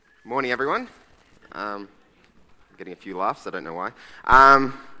Morning, everyone. I'm getting a few laughs, I don't know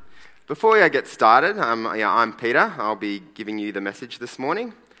why. Before I get started, I'm Peter. I'll be giving you the message this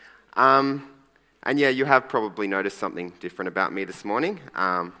morning. You have probably noticed something different about me this morning.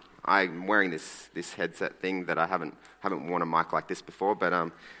 I'm wearing this headset thing that I haven't worn a mic like this before,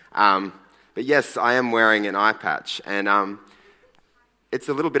 but yes, I am wearing an eye patch, and it's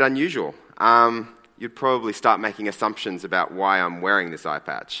a little bit unusual. You'd probably start making assumptions about why I'm wearing this eye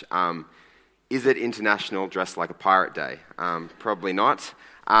patch. Is it International Dress Like a Pirate Day? Probably not.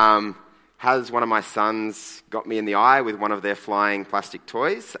 Has one of my sons got me in the eye with one of their flying plastic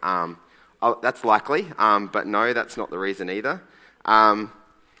toys? That's likely, but no, that's not the reason either. Are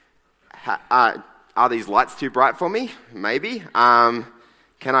these lights too bright for me? Maybe.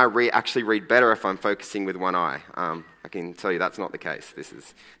 Can I actually read better if I'm focusing with one eye? I can tell you that's not the case. This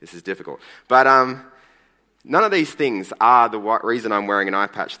is difficult. But none of these things are the reason I'm wearing an eye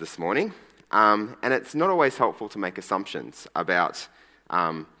patch this morning. And it's not always helpful to make assumptions about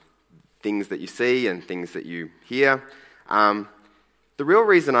things that you see and things that you hear. The real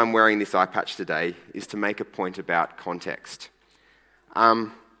reason I'm wearing this eye patch today is to make a point about context.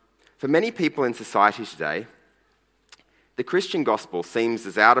 For many people in society today, the Christian gospel seems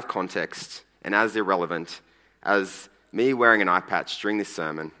as out of context and as irrelevant as me wearing an eye patch during this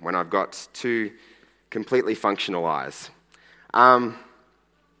sermon when I've got two completely functional eyes.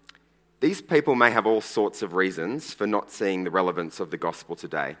 These people may have all sorts of reasons for not seeing the relevance of the gospel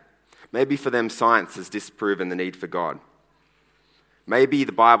today. Maybe for them science has disproven the need for God. Maybe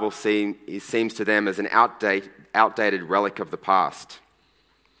the Bible seems to them as an outdated relic of the past.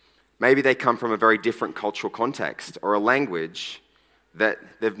 Maybe they come from a very different cultural context or a language that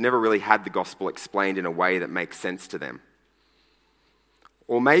they've never really had the gospel explained in a way that makes sense to them.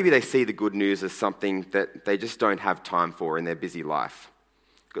 Or maybe they see the good news as something that they just don't have time for in their busy life.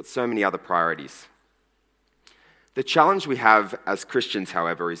 They've got so many other priorities. The challenge we have as Christians,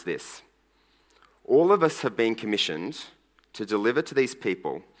 however, is this. All of us have been commissioned to deliver to these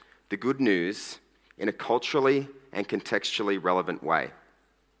people the good news in a culturally and contextually relevant way.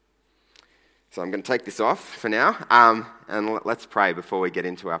 So I'm going to take this off for now, and let's pray before we get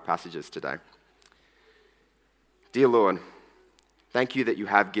into our passages today. Dear Lord, thank you that you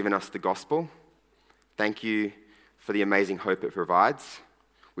have given us the gospel. Thank you for the amazing hope it provides.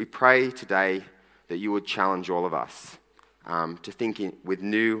 We pray today that you would challenge all of us to think with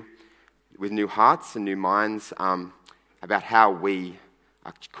new hearts and new minds about how we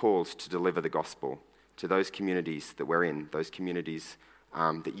are called to deliver the gospel to those communities that we're in, those communities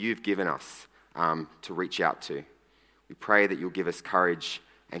that you've given us to reach out to. We pray that you'll give us courage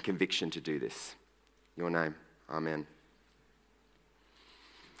and conviction to do this. In your name, amen.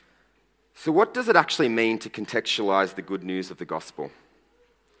 So what does it actually mean to contextualize the good news of the gospel?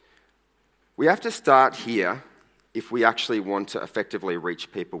 We have to start here if we actually want to effectively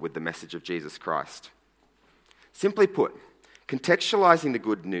reach people with the message of Jesus Christ. Simply put, contextualizing the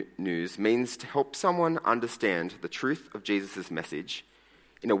good news means to help someone understand the truth of Jesus' message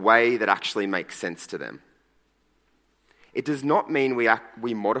in a way that actually makes sense to them. It does not mean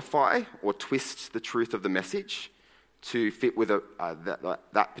we modify or twist the truth of the message to fit with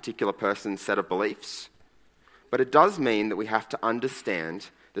that particular person's set of beliefs, but it does mean that we have to understand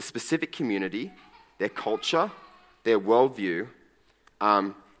the specific community, their culture, their worldview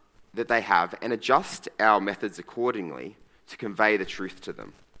that they have, and adjust our methods accordingly to convey the truth to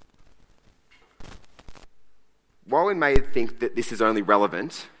them. While we may think that this is only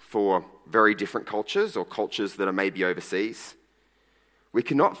relevant for very different cultures or cultures that are maybe overseas, we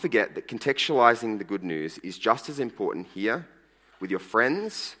cannot forget that contextualizing the good news is just as important here with your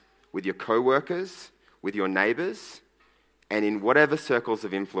friends, with your co-workers, with your neighbours, and in whatever circles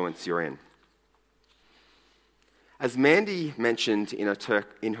of influence you're in. As Mandy mentioned in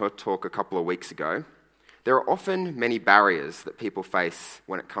her talk a couple of weeks ago, there are often many barriers that people face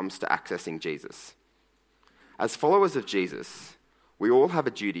when it comes to accessing Jesus. As followers of Jesus, we all have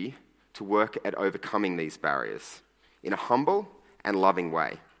a duty to work at overcoming these barriers in a humble and loving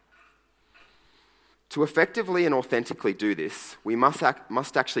way. To effectively and authentically do this, we must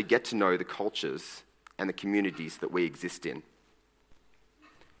actually get to know the cultures and the communities that we exist in.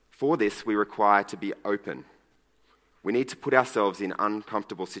 For this, we require to be open. We need to put ourselves in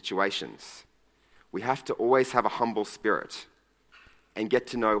uncomfortable situations. We have to always have a humble spirit and get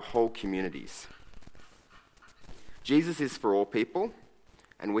to know whole communities. Jesus is for all people,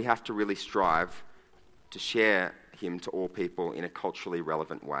 and we have to really strive to share him to all people in a culturally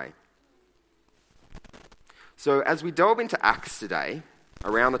relevant way. So as we delve into Acts today,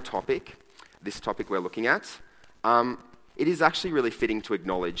 around this topic we're looking at, it is actually really fitting to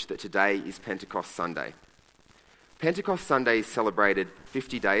acknowledge that today is Pentecost Sunday. Pentecost Sunday is celebrated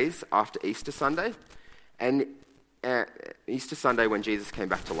 50 days after Easter Sunday, and Easter Sunday when Jesus came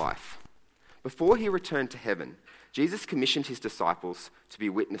back to life. Before he returned to heaven, Jesus commissioned his disciples to be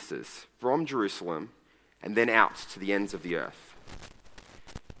witnesses from Jerusalem and then out to the ends of the earth.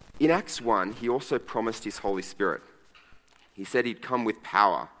 In Acts 1, he also promised his Holy Spirit. He said he'd come with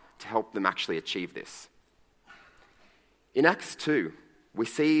power to help them actually achieve this. In Acts 2, we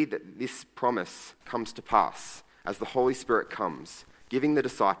see that this promise comes to pass as the Holy Spirit comes, giving the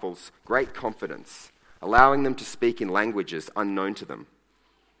disciples great confidence, allowing them to speak in languages unknown to them.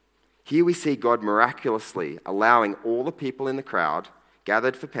 Here we see God miraculously allowing all the people in the crowd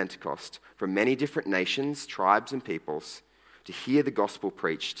gathered for Pentecost from many different nations, tribes, and peoples to hear the gospel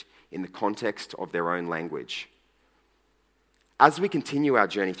preached in the context of their own language. As we continue our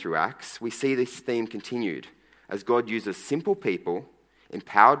journey through Acts, we see this theme continued as God uses simple people,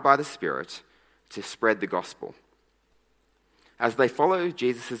 empowered by the Spirit, to spread the gospel. As they follow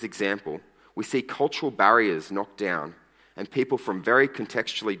Jesus' example, we see cultural barriers knocked down and people from very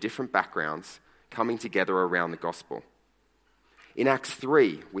contextually different backgrounds coming together around the gospel. In Acts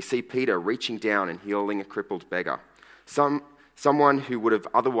 3, we see Peter reaching down and healing a crippled beggar, someone who would have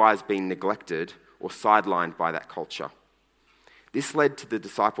otherwise been neglected or sidelined by that culture. This led to the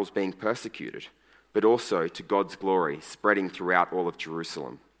disciples being persecuted, but also to God's glory spreading throughout all of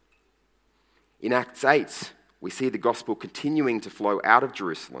Jerusalem. In Acts 8, we see the gospel continuing to flow out of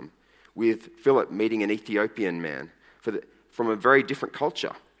Jerusalem, with Philip meeting an Ethiopian man from a very different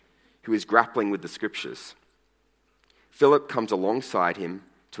culture who is grappling with the scriptures. Philip comes alongside him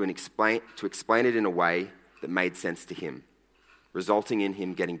to explain it in a way that made sense to him, resulting in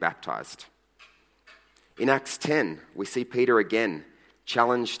him getting baptized. In Acts 10, we see Peter again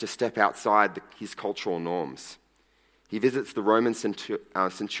challenged to step outside his cultural norms. He visits the Roman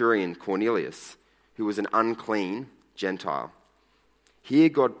centurion Cornelius, who was an unclean Gentile. Here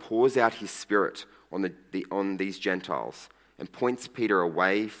God pours out his Spirit on these Gentiles and points Peter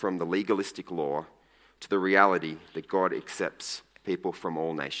away from the legalistic law to the reality that God accepts people from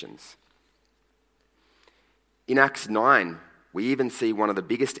all nations. In Acts 9, we even see one of the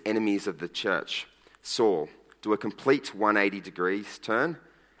biggest enemies of the church, Saul, do a complete 180 degrees turn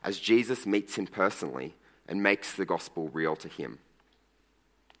as Jesus meets him personally and makes the gospel real to him.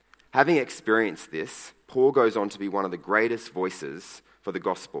 Having experienced this, Paul goes on to be one of the greatest voices for the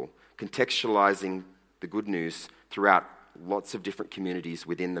gospel, contextualizing the good news throughout lots of different communities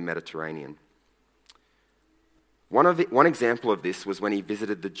within the Mediterranean. One example of this was when he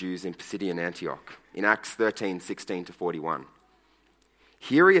visited the Jews in Pisidian Antioch in Acts 13:16-41.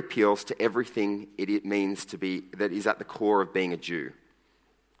 Here he appeals to everything it means to be that is at the core of being a Jew.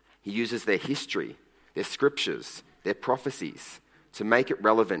 He uses their history, their scriptures, their prophecies to make it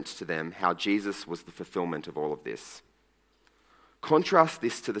relevant to them how Jesus was the fulfillment of all of this. Contrast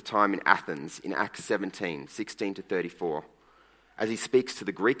this to the time in Athens in Acts 17:16-34, as he speaks to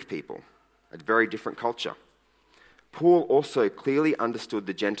the Greek people, a very different culture. Paul also clearly understood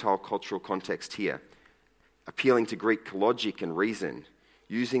the Gentile cultural context here, appealing to Greek logic and reason,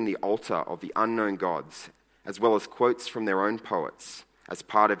 using the altar of the unknown gods, as well as quotes from their own poets, as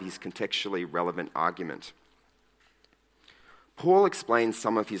part of his contextually relevant argument. Paul explains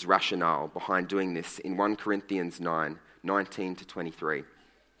some of his rationale behind doing this in 1 Corinthians 9:19-23.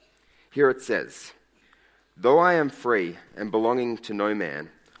 Here it says, "Though I am free and belonging to no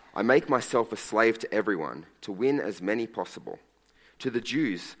man, I make myself a slave to everyone to win as many possible. To the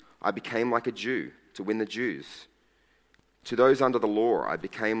Jews, I became like a Jew to win the Jews. To those under the law, I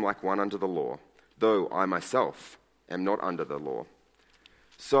became like one under the law, though I myself am not under the law,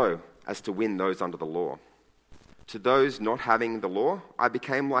 so as to win those under the law. To those not having the law, I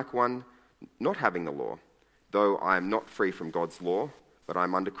became like one not having the law, though I am not free from God's law, but I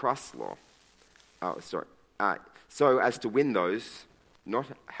am under Christ's law. So as to win those not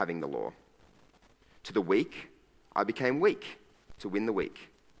having the law. To the weak, I became weak to win the weak.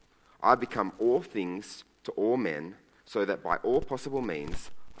 I become all things to all men, so that by all possible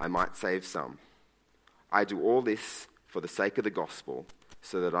means I might save some. I do all this for the sake of the gospel,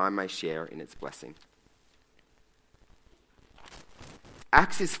 so that I may share in its blessing."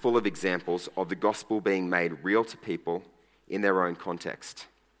 Acts is full of examples of the gospel being made real to people in their own context.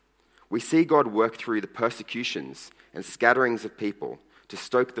 We see God work through the persecutions and scatterings of people to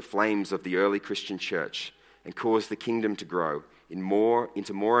stoke the flames of the early Christian church and cause the kingdom to grow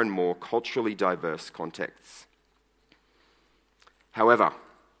into more and more culturally diverse contexts. However,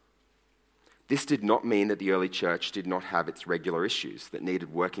 this did not mean that the early church did not have its regular issues that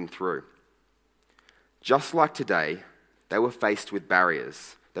needed working through. Just like today, they were faced with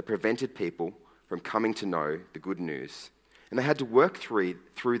barriers that prevented people from coming to know the good news. And they had to work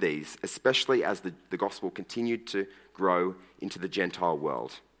through these, especially as the gospel continued to grow into the Gentile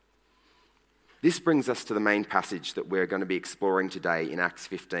world. This brings us to the main passage that we're going to be exploring today in Acts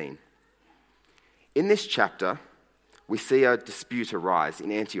 15. In this chapter, we see a dispute arise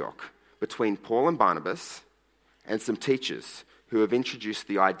in Antioch between Paul and Barnabas and some teachers who have introduced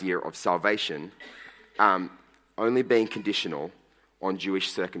the idea of salvation only being conditional on Jewish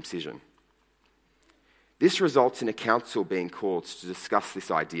circumcision. This results in a council being called to discuss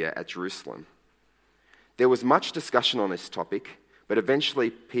this idea at Jerusalem. There was much discussion on this topic, but eventually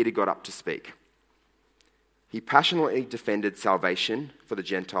Peter got up to speak. He passionately defended salvation for the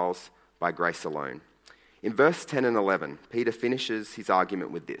Gentiles by grace alone. In verse 10 and 11, Peter finishes his argument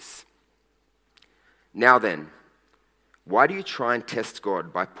with this. Now then, why do you try and test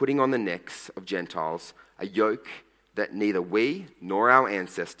God by putting on the necks of Gentiles a yoke that neither we nor our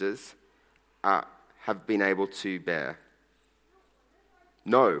ancestors have been able to bear?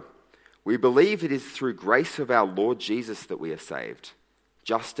 No, we believe it is through grace of our Lord Jesus that we are saved,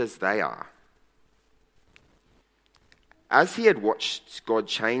 just as they are. As he had watched God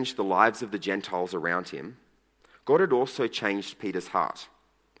change the lives of the Gentiles around him, God had also changed Peter's heart.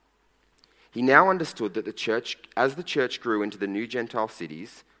 He now understood that as the church grew into the new Gentile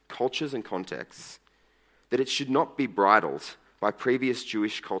cities, cultures and contexts, that it should not be bridled by previous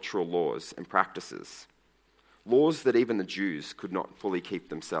Jewish cultural laws and practices, laws that even the Jews could not fully keep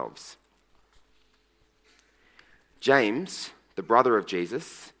themselves. James, the brother of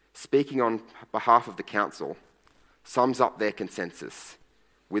Jesus, speaking on behalf of the council, sums up their consensus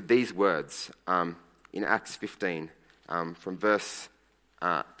with these words in Acts 15 from verse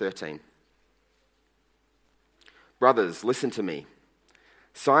 13. Brothers, listen to me.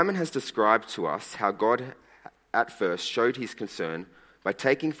 Simon has described to us how God at first showed his concern by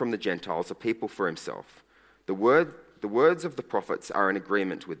taking from the Gentiles a people for himself. The words of the prophets are in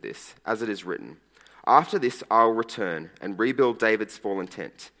agreement with this, as it is written, "After this I will return and rebuild David's fallen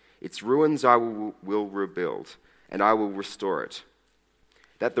tent. Its ruins I will rebuild, and I will restore it,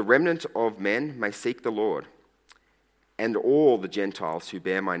 that the remnant of men may seek the Lord, and all the Gentiles who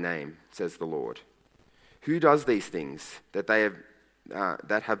bear my name, says the Lord. Who does these things that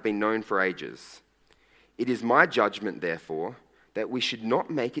have been known for ages? It is my judgment, therefore, that we should not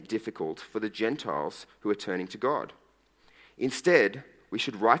make it difficult for the Gentiles who are turning to God. Instead, we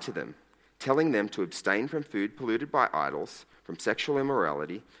should write to them, telling them to abstain from food polluted by idols, from sexual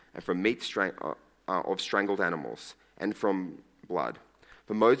immorality, and from meat of strangled animals, and from blood.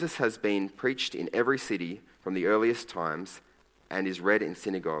 For Moses has been preached in every city from the earliest times, and is read in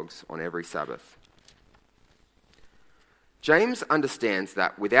synagogues on every Sabbath." James understands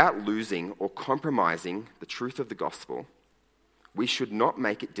that without losing or compromising the truth of the gospel, we should not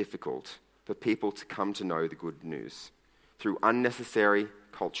make it difficult for people to come to know the good news through unnecessary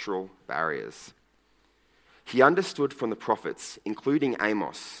cultural barriers. He understood from the prophets, including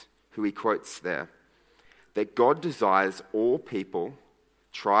Amos, who he quotes there, that God desires all people,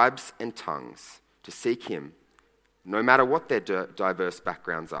 tribes and tongues to seek him, no matter what their diverse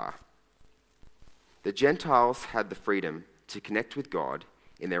backgrounds are. The Gentiles had the freedom to connect with God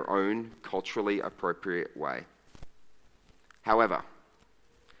in their own culturally appropriate way. However,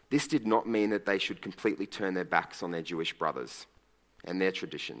 this did not mean that they should completely turn their backs on their Jewish brothers and their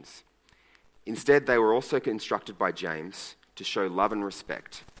traditions. Instead, they were also instructed by James to show love and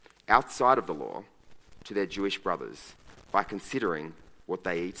respect outside of the law to their Jewish brothers by considering what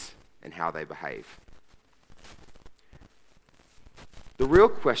they eat and how they behave. The real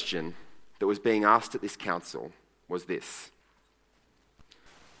question that was being asked at this council was this: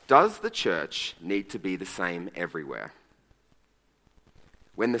 does the church need to be the same everywhere?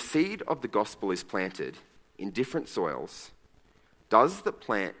 When the seed of the gospel is planted in different soils, does the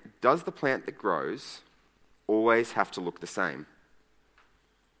plant that grows always have to look the same?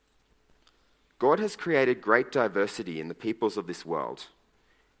 God has created great diversity in the peoples of this world.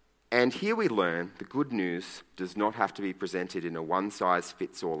 And here we learn the good news does not have to be presented in a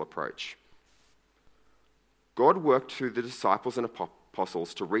one-size-fits-all approach. God worked through the disciples and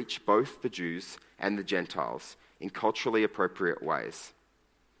apostles to reach both the Jews and the Gentiles in culturally appropriate ways.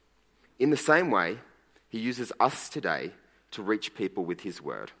 In the same way, he uses us today to reach people with his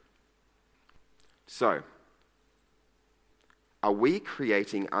word. So, are we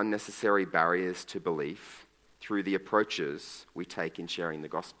creating unnecessary barriers to belief through the approaches we take in sharing the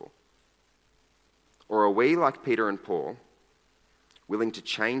gospel? Or are we, like Peter and Paul, willing to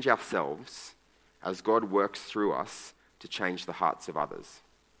change ourselves as God works through us to change the hearts of others?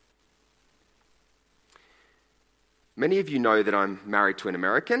 Many of you know that I'm married to an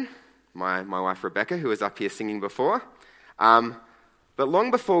American, my wife Rebecca, who was up here singing before. But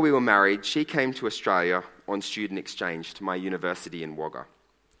long before we were married, she came to Australia on student exchange to my university in Wagga.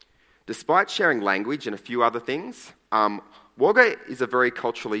 Despite sharing language and a few other things, Wagga is a very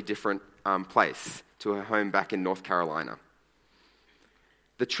culturally different place to her home back in North Carolina.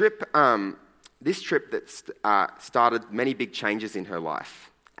 This trip that started many big changes in her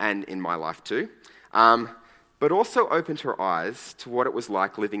life, and in my life too, but also opened her eyes to what it was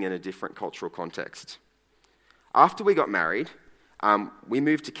like living in a different cultural context. After we got married, we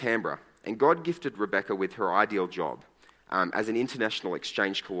moved to Canberra, and God gifted Rebecca with her ideal job as an international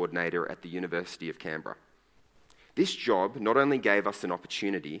exchange coordinator at the University of Canberra. This job not only gave us an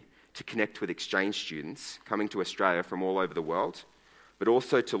opportunity to connect with exchange students coming to Australia from all over the world, but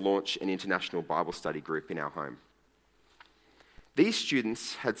also to launch an international Bible study group in our home. These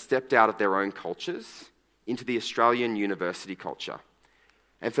students had stepped out of their own cultures into the Australian university culture,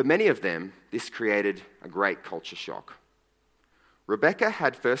 and for many of them, this created a great culture shock. Rebecca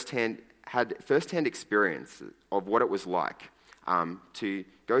had first-hand experience of what it was like to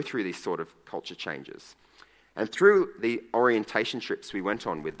go through these sort of culture changes. And through the orientation trips we went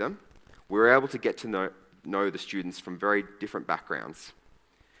on with them, we were able to get to know the students from very different backgrounds.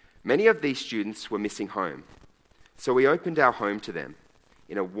 Many of these students were missing home, so we opened our home to them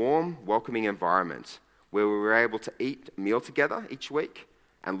in a warm, welcoming environment where we were able to eat a meal together each week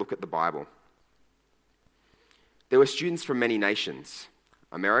and look at the Bible. There were students from many nations: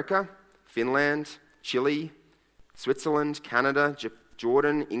 America, Finland, Chile, Switzerland, Canada,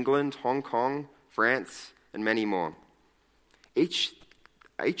 Jordan, England, Hong Kong, France, and many more. Each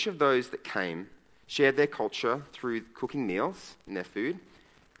of those that came shared their culture through cooking meals and their food,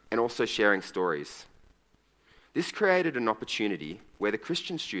 and also sharing stories. This created an opportunity where the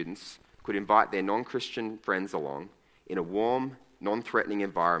Christian students could invite their non-Christian friends along in a warm, non-threatening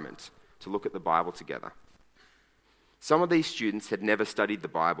environment to look at the Bible together. Some of these students had never studied the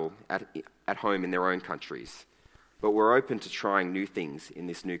Bible at home in their own countries, but were open to trying new things in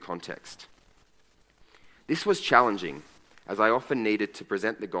this new context. This was challenging, as I often needed to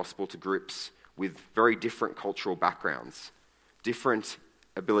present the gospel to groups with very different cultural backgrounds, different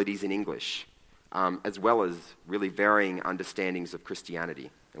abilities in English, as well as really varying understandings of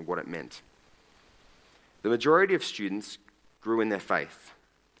Christianity and what it meant. The majority of students grew in their faith,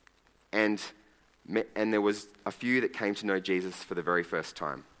 and there was a few that came to know Jesus for the very first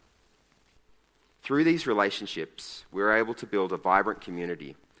time. Through these relationships, we were able to build a vibrant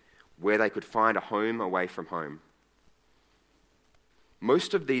community where they could find a home away from home.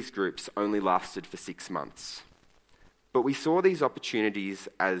 Most of these groups only lasted for 6 months, but we saw these opportunities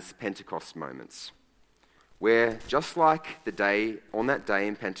as Pentecost moments, where just like on that day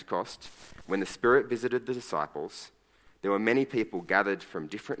in Pentecost, when the Spirit visited the disciples, there were many people gathered from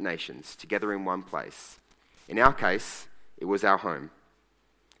different nations together in one place. In our case, it was our home.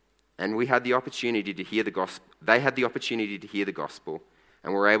 And we had the opportunity to hear the gospel. They had the opportunity to hear the gospel,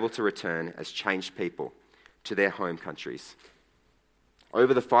 and were able to return as changed people to their home countries.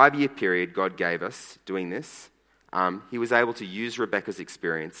 Over the 5-year period God gave us doing this, he was able to use Rebecca's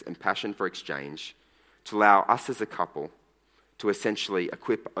experience and passion for exchange to allow us as a couple to essentially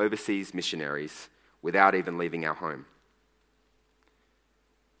equip overseas missionaries without even leaving our home.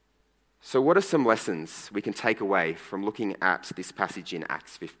 So what are some lessons we can take away from looking at this passage in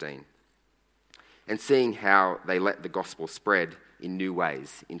Acts 15 and seeing how they let the gospel spread in new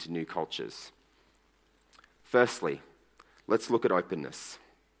ways into new cultures? Firstly, let's look at openness.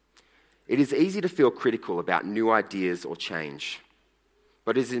 It is easy to feel critical about new ideas or change,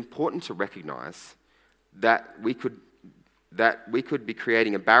 but it is important to recognize that we could be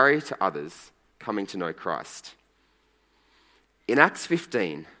creating a barrier to others coming to know Christ. In Acts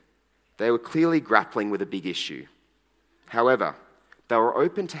 15, they were clearly grappling with a big issue. However, they were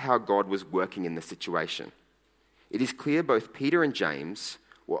open to how God was working in the situation. It is clear both Peter and James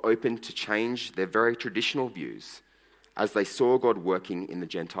were open to change their very traditional views as they saw God working in the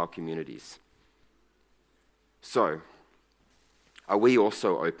Gentile communities. So, are we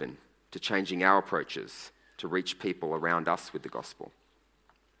also open to changing our approaches to reach people around us with the gospel?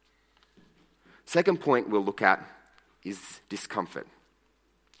 Second point we'll look at is discomfort.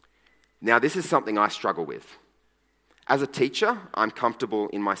 Now, this is something I struggle with. As a teacher, I'm comfortable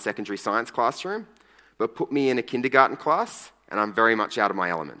in my secondary science classroom, but put me in a kindergarten class, and I'm very much out of my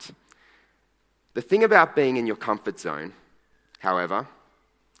element. The thing about being in your comfort zone, however,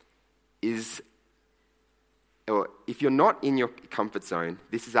 is if you're not in your comfort zone,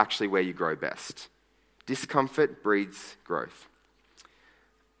 this is actually where you grow best. Discomfort breeds growth.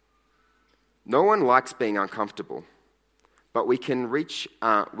 No one likes being uncomfortable, But we can't reach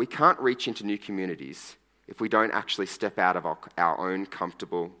into new communities if we don't actually step out of our own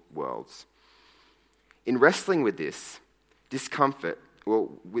comfortable worlds. In wrestling with this discomfort,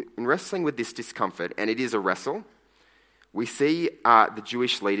 and it is a wrestle, we see the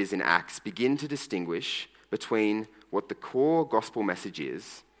Jewish leaders in Acts begin to distinguish between what the core gospel message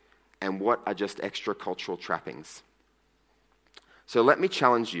is and what are just extra cultural trappings. So let me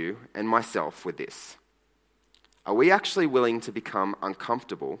challenge you and myself with this. Are we actually willing to become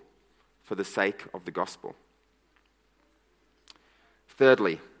uncomfortable for the sake of the gospel?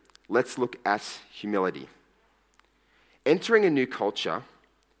 Thirdly, let's look at humility. Entering a new culture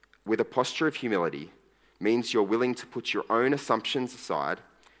with a posture of humility means you're willing to put your own assumptions aside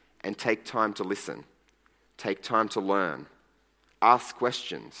and take time to listen, take time to learn, ask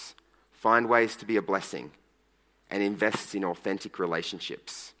questions, find ways to be a blessing, and invest in authentic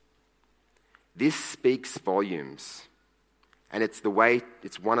relationships. This speaks volumes, and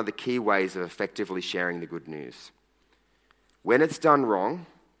it's one of the key ways of effectively sharing the good news. When it's done wrong,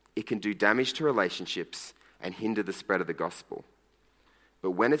 it can do damage to relationships and hinder the spread of the gospel.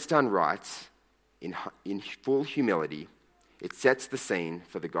 But when it's done right, in full humility, it sets the scene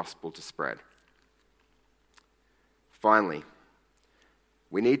for the gospel to spread. Finally,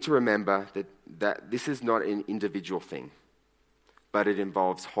 we need to remember that this is not an individual thing, but it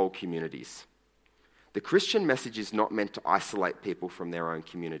involves whole communities. The Christian message is not meant to isolate people from their own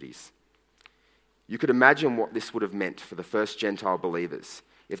communities. You could imagine what this would have meant for the first Gentile believers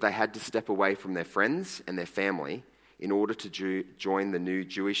if they had to step away from their friends and their family in order to join the new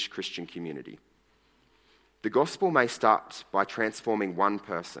Jewish Christian community. The gospel may start by transforming one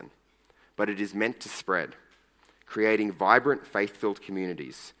person, but it is meant to spread, creating vibrant, faith-filled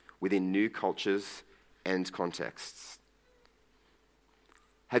communities within new cultures and contexts.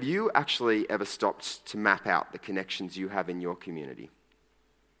 Have you actually ever stopped to map out the connections you have in your community?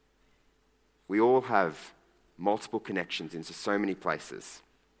 We all have multiple connections into so many places.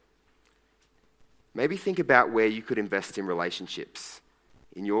 Maybe think about where you could invest in relationships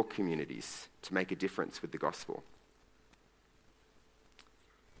in your communities to make a difference with the gospel.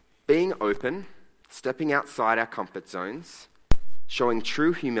 Being open, stepping outside our comfort zones, showing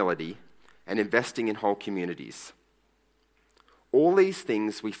true humility, and investing in whole communities. All these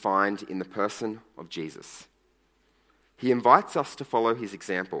things we find in the person of Jesus. He invites us to follow his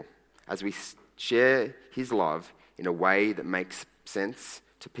example as we share his love in a way that makes sense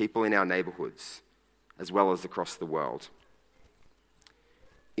to people in our neighbourhoods, as well as across the world.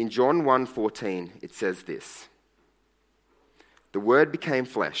 In John 1:14, it says this: "The Word became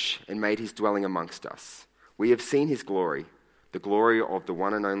flesh and made his dwelling amongst us. We have seen his glory, the glory of the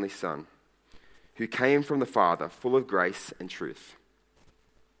one and only Son, who came from the Father, full of grace and truth."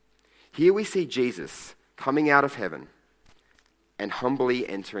 Here we see Jesus coming out of heaven and humbly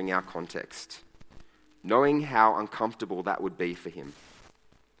entering our context, knowing how uncomfortable that would be for him.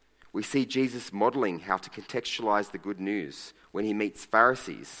 We see Jesus modeling how to contextualize the good news when he meets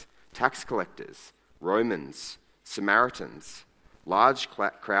Pharisees, tax collectors, Romans, Samaritans, large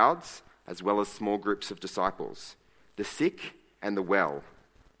crowds, as well as small groups of disciples, the sick and the well,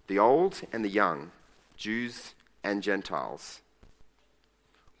 the old and the young, Jews and Gentiles.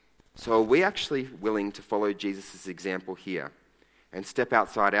 So are we actually willing to follow Jesus' example here and step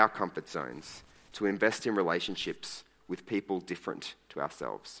outside our comfort zones to invest in relationships with people different to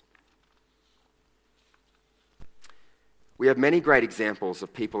ourselves? We have many great examples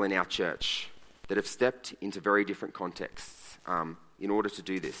of people in our church that have stepped into very different contexts in order to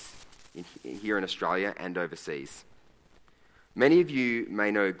do this here in Australia and overseas. Many of you may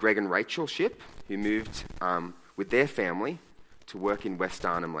know Greg and Rachel Ship, who moved with their family to work in West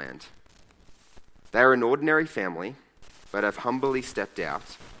Arnhem Land. They are an ordinary family, but have humbly stepped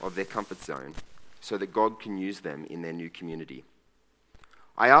out of their comfort zone so that God can use them in their new community.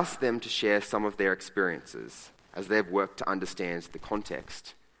 I asked them to share some of their experiences as they've worked to understand the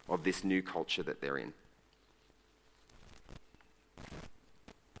context of this new culture that they're in.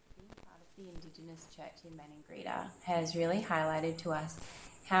 Being part of the Indigenous Church in Maningrida has really highlighted to us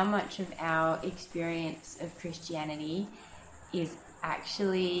how much of our experience of Christianity is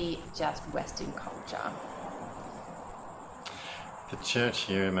actually just Western culture. The church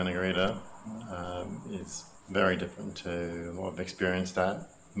here in Maningrida is very different to what I've experienced at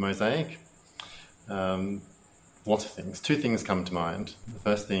Mosaic. Lots of things. Two things come to mind. The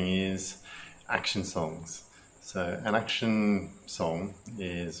first thing is action songs. So an action song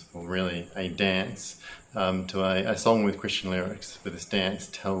is really a dance to a song with Christian lyrics, but this dance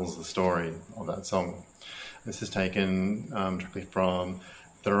tells the story of that song. This is taken directly from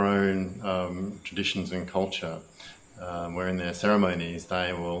their own traditions and culture. where in their ceremonies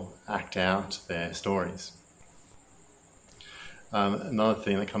they will act out their stories. Another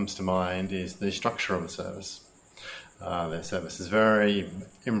thing that comes to mind is the structure of the service. Their service is very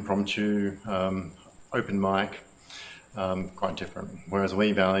impromptu, open mic, quite different. Whereas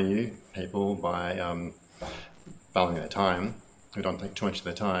we value people by valuing their time. We don't take too much of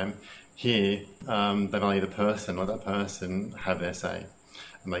their time. Here, they value the person, let that person have their say.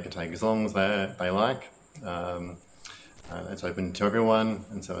 And they can take as long as they like. It's open to everyone,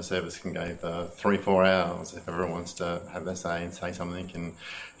 and so a service can go for 3-4 hours if everyone wants to have their say and say something and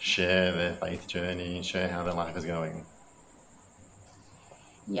share their faith journey, share how their life is going.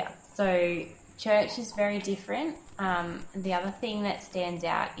 Yeah, so church is very different. The other thing that stands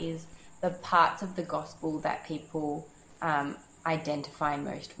out is the parts of the gospel that people identify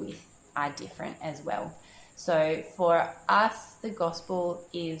most with are different as well. So for us, the gospel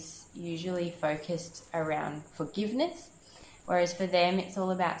is usually focused around forgiveness, whereas for them, it's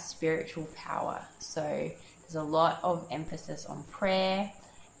all about spiritual power. So there's a lot of emphasis on prayer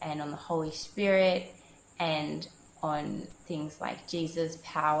and on the Holy Spirit and on things like Jesus'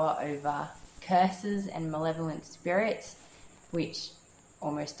 power over curses and malevolent spirits, which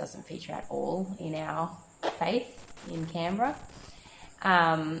almost doesn't feature at all in our faith in Canberra.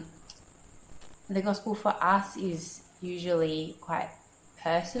 The gospel for us is usually quite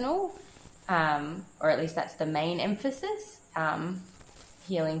personal, or at least that's the main emphasis,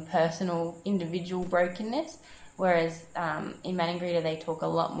 healing personal individual brokenness, whereas in Maningrida they talk a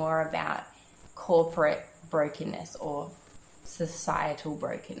lot more about corporate brokenness or societal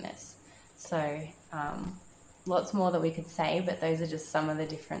brokenness. So lots more that we could say, but those are just some of the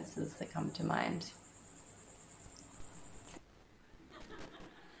differences that come to mind.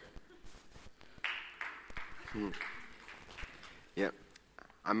 Yeah,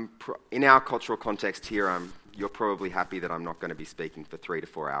 in our cultural context here. You're probably happy that I'm not going to be speaking for 3 to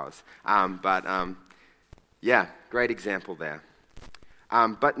 4 hours. Yeah, great example there.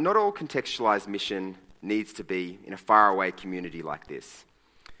 But not all contextualized mission needs to be in a faraway community like this.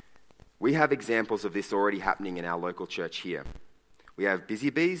 We have examples of this already happening in our local church here. We have Busy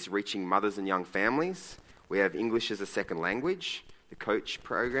Bees reaching mothers and young families. We have English as a second language, the coach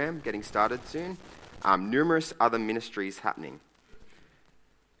program getting started soon. Numerous other ministries happening.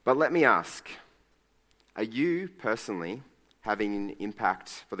 But let me ask, are you personally having an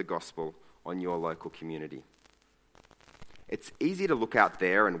impact for the gospel on your local community? It's easy to look out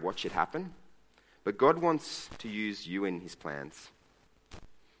there and watch it happen, but God wants to use you in his plans.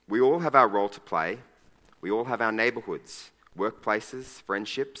 We all have our role to play. We all have our neighbourhoods, workplaces,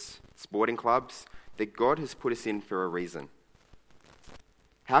 friendships, sporting clubs that God has put us in for a reason.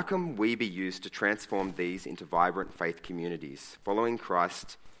 How can we be used to transform these into vibrant faith communities, following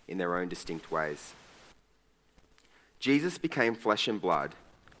Christ in their own distinct ways? Jesus became flesh and blood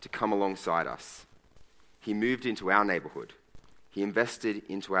to come alongside us. He moved into our neighbourhood. He invested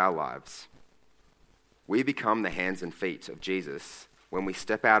into our lives. We become the hands and feet of Jesus when we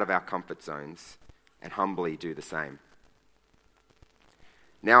step out of our comfort zones and humbly do the same.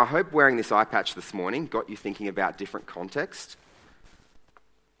 Now, I hope wearing this eye patch this morning got you thinking about different contexts.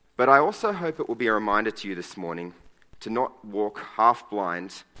 But I also hope it will be a reminder to you this morning to not walk half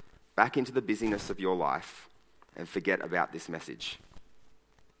blind back into the busyness of your life and forget about this message.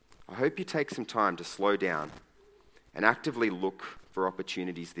 I hope you take some time to slow down and actively look for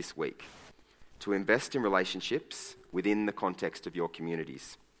opportunities this week to invest in relationships within the context of your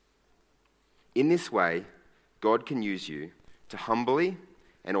communities. In this way, God can use you to humbly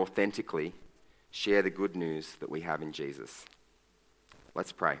and authentically share the good news that we have in Jesus.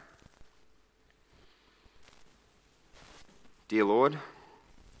 Let's pray. Dear Lord,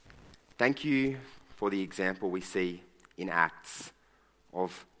 thank you for the example we see in Acts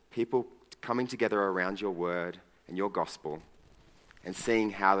of people coming together around your word and your gospel and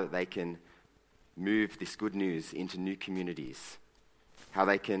seeing how that they can move this good news into new communities, how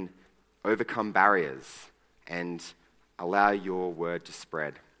they can overcome barriers and allow your word to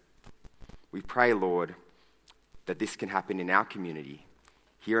spread. We pray, Lord, that this can happen in our community,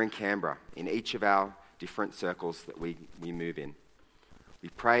 here in Canberra, in each of our different circles that we move in. We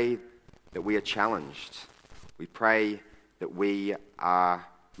pray that we are challenged. We pray that we are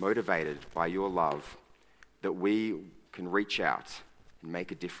motivated by your love, that we can reach out and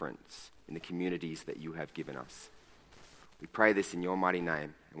make a difference in the communities that you have given us. We pray this in your mighty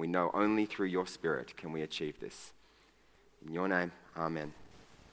name, and we know only through your Spirit can we achieve this. In your name, amen.